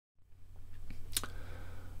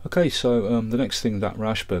Okay, so the next thing that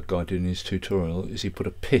Rashberg guy did in his tutorial is he put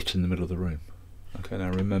a pit in the middle of the room. Okay, now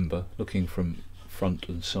remember, looking from front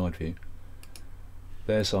and side view,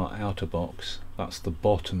 there's our outer box, that's the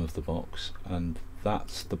bottom of the box, and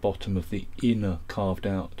that's the bottom of the inner carved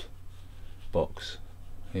out box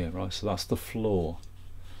here, right? So that's the floor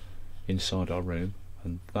inside our room,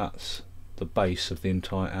 and that's the base of the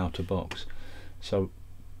entire outer box. So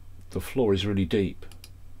the floor is really deep.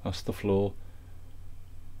 That's the floor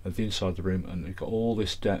of the inside of the room, and we've got all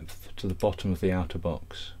this depth to the bottom of the outer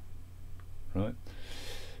box, right?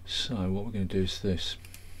 So what we're going to do is this.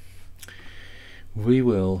 We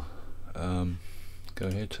will go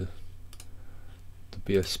here to the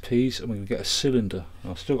BSPs, and we're going to get a cylinder.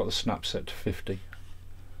 I've still got the snap set to 50.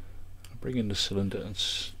 I'll bring in the cylinder and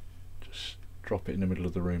just drop it in the middle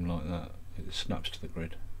of the room like that. It snaps to the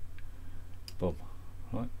grid. Boom.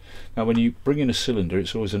 Right. Now when you bring in a cylinder,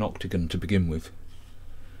 it's always an octagon to begin with.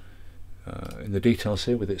 In the details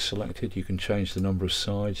here, with it selected, you can change the number of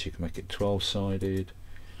sides. You can make it 12-sided.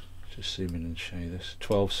 Just zoom in and show you this.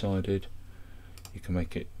 12-sided. You can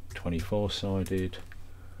make it 24-sided.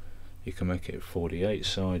 You can make it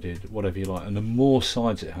 48-sided. Whatever you like. And the more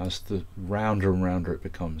sides it has, the rounder and rounder it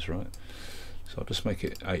becomes, right? So I'll just make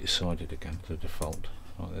it 8-sided again, the default.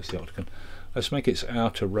 Right, there's the octagon. Let's make its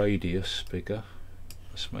outer radius bigger.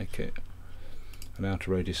 Let's make it an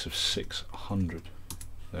outer radius of 600.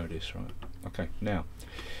 There it is, right? Okay, now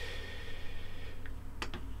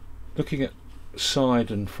looking at side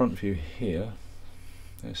and front view here,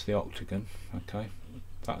 there's the octagon. Okay,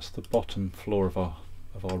 that's the bottom floor of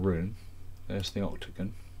our room. There's the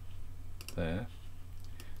octagon there,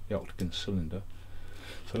 the octagon cylinder.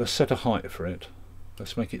 So let's set a height for it.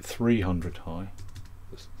 Let's make it 300 high.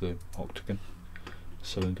 That's the octagon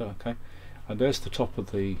cylinder. Okay, and there's the top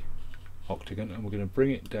of the octagon, and we're going to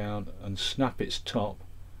bring it down and snap its top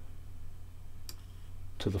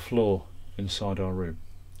to the floor inside our room.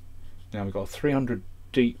 Now we've got a 300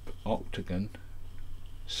 deep octagon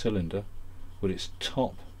cylinder with its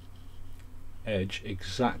top edge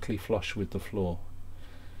exactly flush with the floor,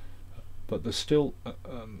 but there's still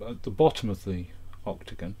at the bottom of the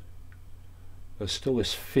octagon there's still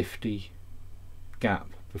this 50 gap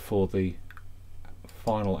before the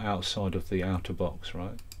final outside of the outer box,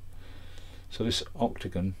 right? So this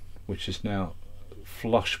octagon, which is now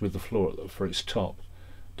flush with the floor for its top,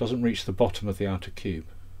 doesn't reach the bottom of the outer cube.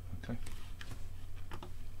 Okay,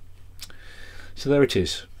 so there it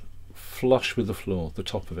is, flush with the floor, the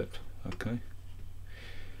top of it. Okay,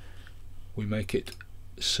 we make it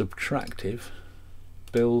subtractive,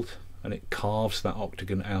 build, and it carves that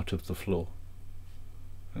octagon out of the floor.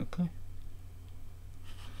 Okay,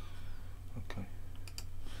 okay,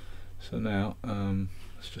 so now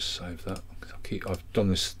let's just save that. I've done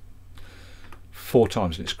this 4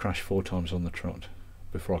 times and it's crashed 4 times on the trot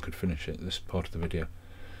before I could finish it, this part of the video.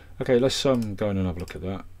 Okay, let's go in and have a look at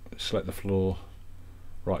that. Select the floor,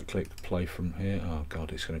 right click, play from here. Oh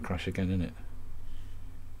god, it's going to crash again, isn't it?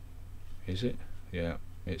 Is it? Yeah,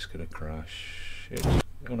 it's going to crash.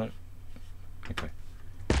 Oh no. Okay.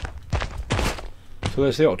 So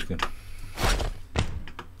there's the octagon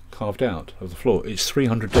carved out of the floor. It's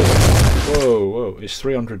 300 deep. Whoa, whoa, it's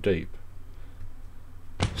 300 deep.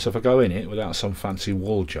 So if I go in it without some fancy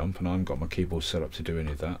wall jump, and I haven't got my keyboard set up to do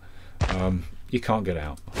any of that, you can't get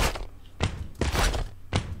out.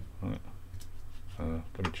 Right.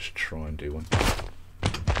 Let me just try and do one.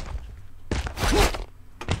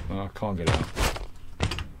 No, I can't get out.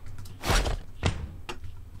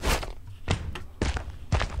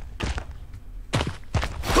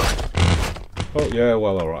 Oh yeah,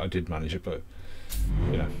 well alright, I did manage it, but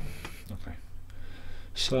you know, okay.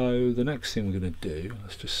 So the next thing we're going to do,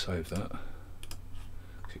 let's just save that.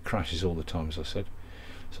 It crashes all the time, as I said.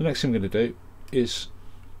 So the next thing we're going to do is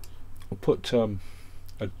we'll put a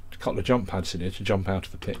couple of jump pads in here to jump out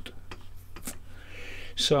of the pit.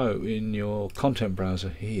 So in your content browser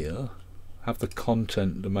here, have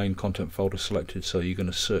the main content folder selected, so you're going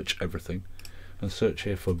to search everything, and search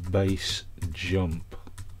here for base jump.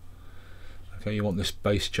 Okay, you want this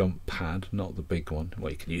base jump pad, not the big one.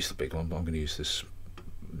 Well, you can use the big one, but I'm going to use this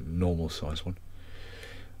normal size one.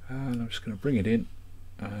 And I'm just going to bring it in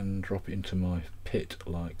and drop it into my pit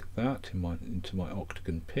like that, into my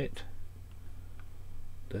octagon pit.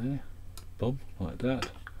 There, boom, like that.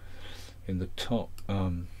 In the top,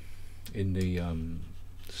 in the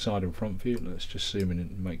side and front view, let's just zoom in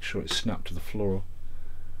and make sure it's snapped to the floor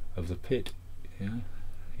of the pit. Yeah.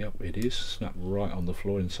 Yep, it is snapped right on the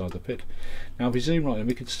floor inside the pit. Now if we zoom right in,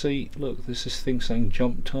 we can see, look, there's this thing saying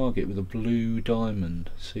jump target with a blue diamond.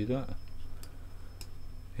 See that?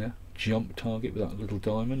 Yeah, jump target with that little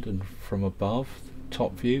diamond, and from above,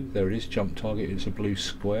 top view, there it is, jump target. It's a blue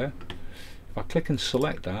square. If I click and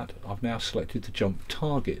select that, I've now selected the jump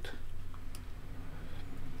target.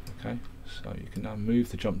 Okay, so you can now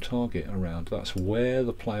move the jump target around. That's where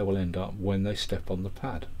the player will end up when they step on the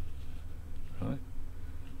pad. Right.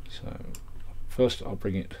 So first I'll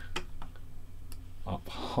bring it up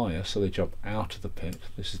higher so they jump out of the pit.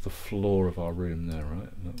 This is the floor of our room there, right?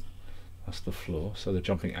 That's the floor, so they're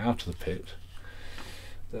jumping out of the pit.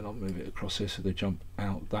 Then I'll move it across here so they jump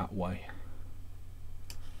out that way.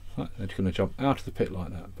 Right, they're going to jump out of the pit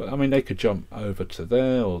like that. But I mean, they could jump over to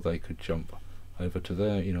there, or they could jump over to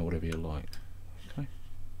there, you know, whatever you like. Okay.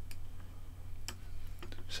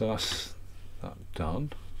 So that's that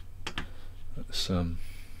done. Let's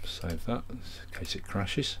save that in case it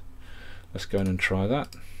crashes. Let's go in and try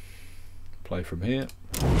that. Play from here.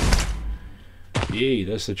 Yee,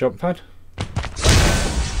 there's the jump pad.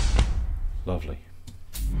 Lovely.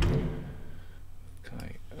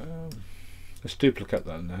 Okay, let's duplicate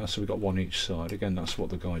that now, so we've got one each side. Again, that's what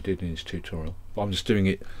the guy did in his tutorial, but I'm just doing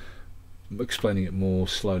it, explaining it more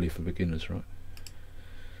slowly for beginners, right?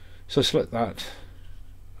 So select that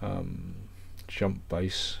jump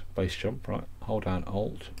base jump, right? Hold down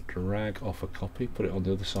Alt, drag off a copy, put it on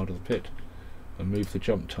the other side of the pit, and move the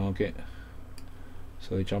jump target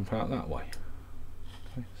so they jump out that way.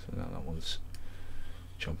 Okay, so now that one's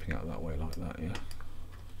jumping out that way like that, yeah.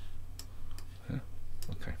 Yeah,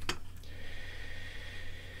 okay.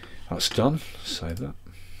 That's done. Save that.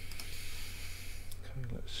 Okay,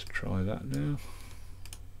 let's try that now.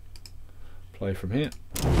 Play from here.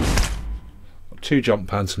 Got two jump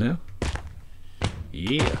pads now.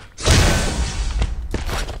 Yeah.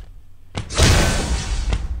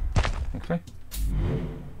 Okay.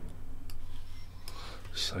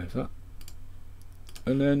 Save that.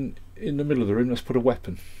 And then in the middle of the room, let's put a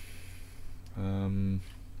weapon. So I'm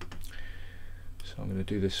going to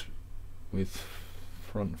do this with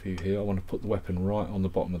front view here. I want to put the weapon right on the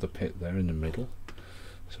bottom of the pit there in the middle.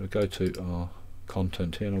 So we go to our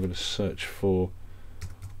content here, and I'm going to search for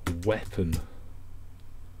weapon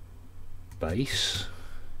base.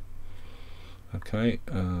 Okay,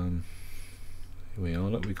 here we are.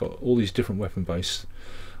 Look, we've got all these different weapon bases.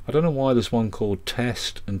 I don't know why there's one called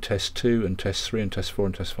Test and Test 2 and Test 3 and Test 4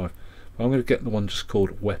 and Test 5, but I'm going to get the one just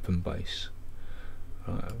called Weapon Base.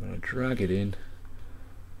 Right, I'm going to drag it in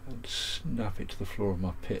and snap it to the floor of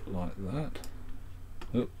my pit like that.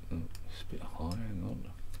 Oh, it's a bit high, hang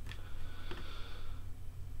on.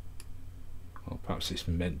 Well, perhaps it's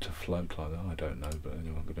meant to float like that, I don't know, but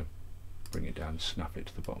anyway, I'm going to bring it down and snap it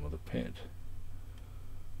to the bottom of the pit.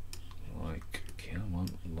 Like, come on,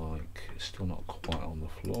 like, it's still not quite on the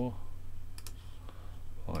floor.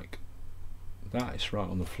 Like that, it's right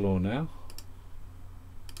on the floor now.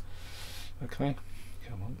 Okay,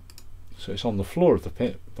 come on. So it's on the floor of the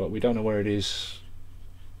pit, but we don't know where it is.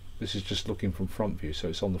 This is just looking from front view, so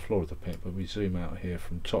it's on the floor of the pit, but we zoom out here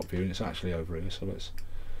from top view and it's actually over here, so let's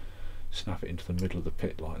snap it into the middle of the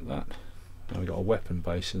pit like that. Now we've got a weapon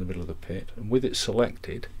base in the middle of the pit, and with it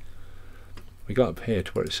selected, we go up here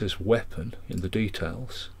to where it says weapon in the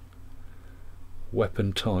details,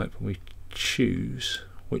 weapon type, and we choose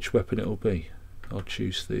which weapon it will be. I'll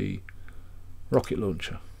choose the rocket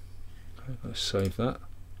launcher. Okay, let's save that.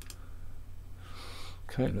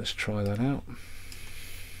 Okay, let's try that out.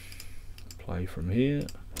 Play from here.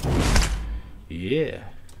 Yeah.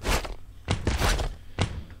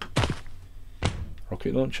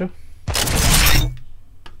 Rocket launcher.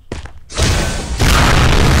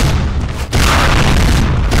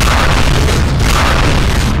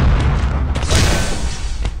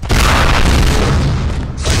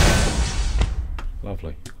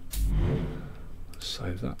 Lovely.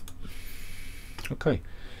 Save that. Okay,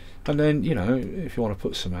 and then, you know, if you want to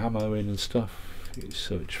put some ammo in and stuff, you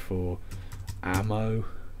search for ammo,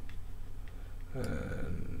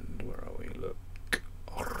 and where are we? Look,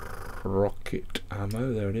 rocket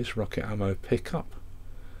ammo. There it is, rocket ammo pickup.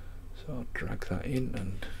 So I'll drag that in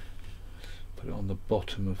and put it on the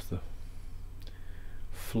bottom of the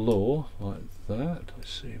floor like that.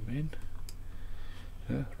 Let's zoom in.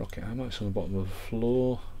 Yeah, rocket ammo, it's on the bottom of the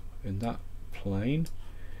floor in that plane,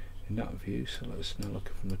 in that view. So let's now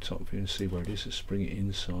look from the top view and see where it is. Let's bring it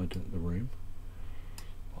inside the room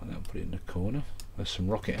like that and put it in the corner. There's some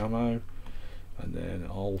rocket ammo, and then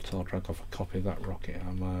I'll drag off a copy of that rocket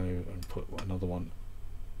ammo and put another one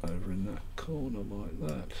over in that corner like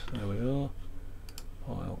that. There we are.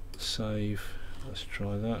 I'll save. Let's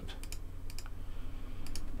try that.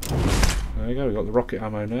 There we go, we've got the rocket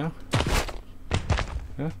ammo now.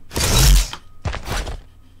 Yeah.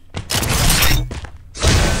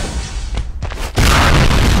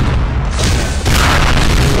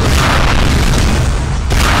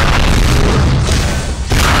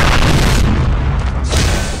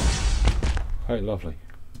 lovely.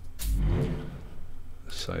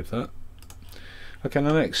 Save that. Okay,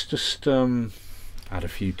 now next, just add a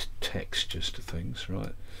few textures to things,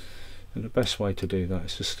 right? And the best way to do that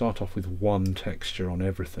is to start off with one texture on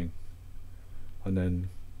everything, and then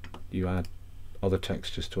you add other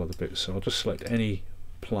textures to other bits. So I'll just select any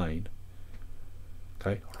plane.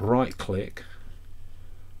 Okay, right click,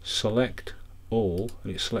 select all,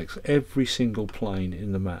 and it selects every single plane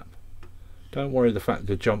in the map. Don't worry the fact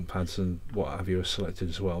the jump pads and what have you are selected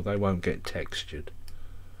as well, they won't get textured,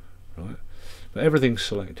 right? But everything's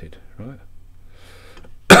selected, right?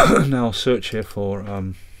 Now I'll search here for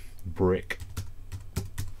brick,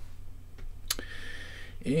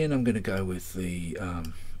 and I'm going to go with the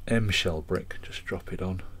M shell brick. Just drop it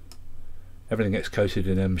on. Everything gets coated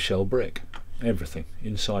in M shell brick. Everything,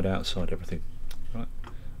 inside, outside, everything, right?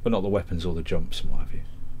 But not the weapons or the jumps and what have you.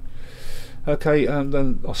 Okay, and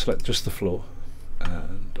then I'll select just the floor,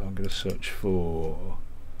 and I'm going to search for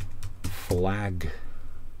flag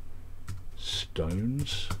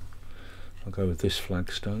stones. I'll go with this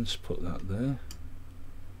flagstones, put that there.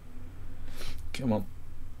 Come on.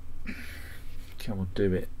 Come on,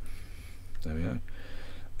 do it. There we go.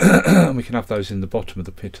 And we can have those in the bottom of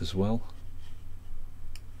the pit as well.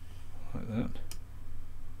 Like that.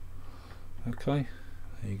 Okay,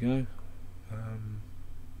 there you go.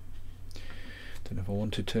 Don't know if I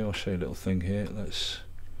wanted to, I'll show you a little thing here. Let's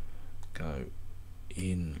go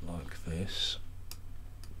in like this.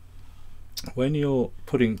 When you're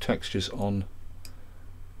putting textures on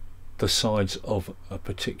the sides of a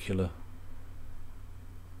particular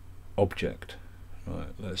object, right,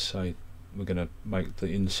 let's say we're going to make the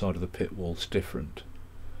inside of the pit walls different,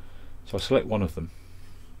 so I select one of them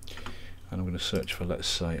and I'm going to search for, let's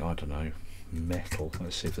say, I don't know, metal.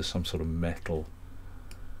 Let's see if there's some sort of metal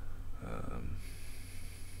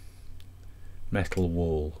metal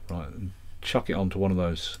wall, right, and chuck it onto one of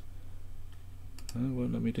those. No,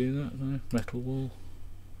 won't let me do that. No, metal wall.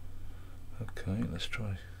 Okay, let's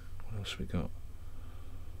try. What else we got?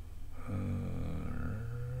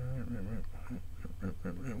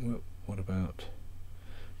 What about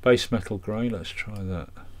base metal grey? Let's try that.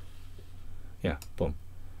 Yeah, boom.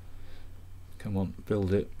 Come on,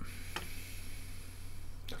 build it.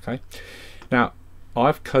 Okay. Now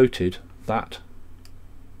I've coated that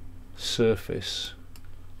surface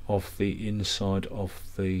of the inside of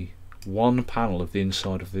the one panel of the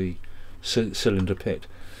inside of the cylinder pit.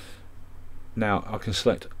 Now I can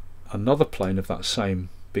select another plane of that same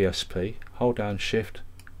BSP, hold down shift,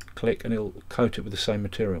 click, and it'll coat it with the same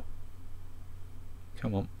material.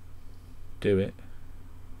 Come on, do it.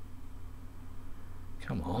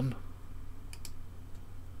 Come on.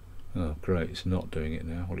 Oh great, it's not doing it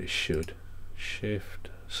now. Well, it should. Shift,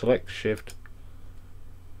 select shift.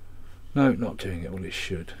 No, not doing it. Well, it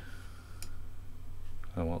should.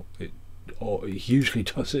 Oh well, it usually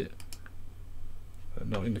does it, but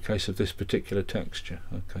not in the case of this particular texture.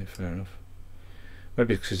 Okay, fair enough.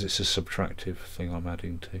 Maybe because it's a subtractive thing I'm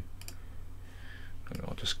adding to.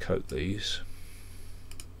 I'll just coat these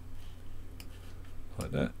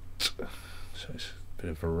like that, so it's a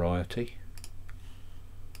bit of variety.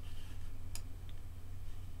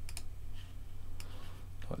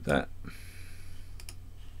 Like that.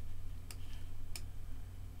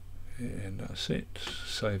 And that's it.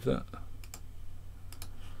 Save that.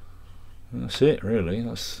 And that's it, really.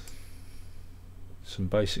 That's some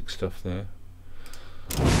basic stuff there.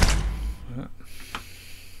 Yeah.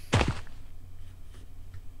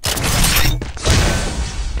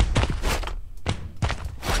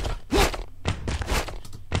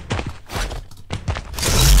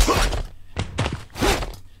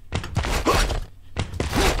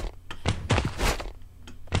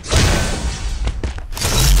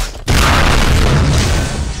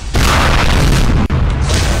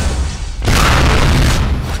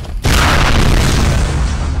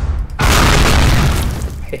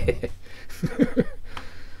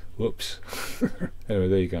 Whoops. Anyway,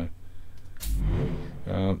 there you go.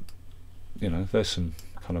 You know, there's some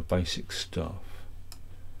kind of basic stuff.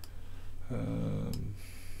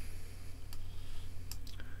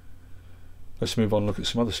 Let's move on and look at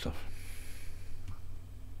some other stuff.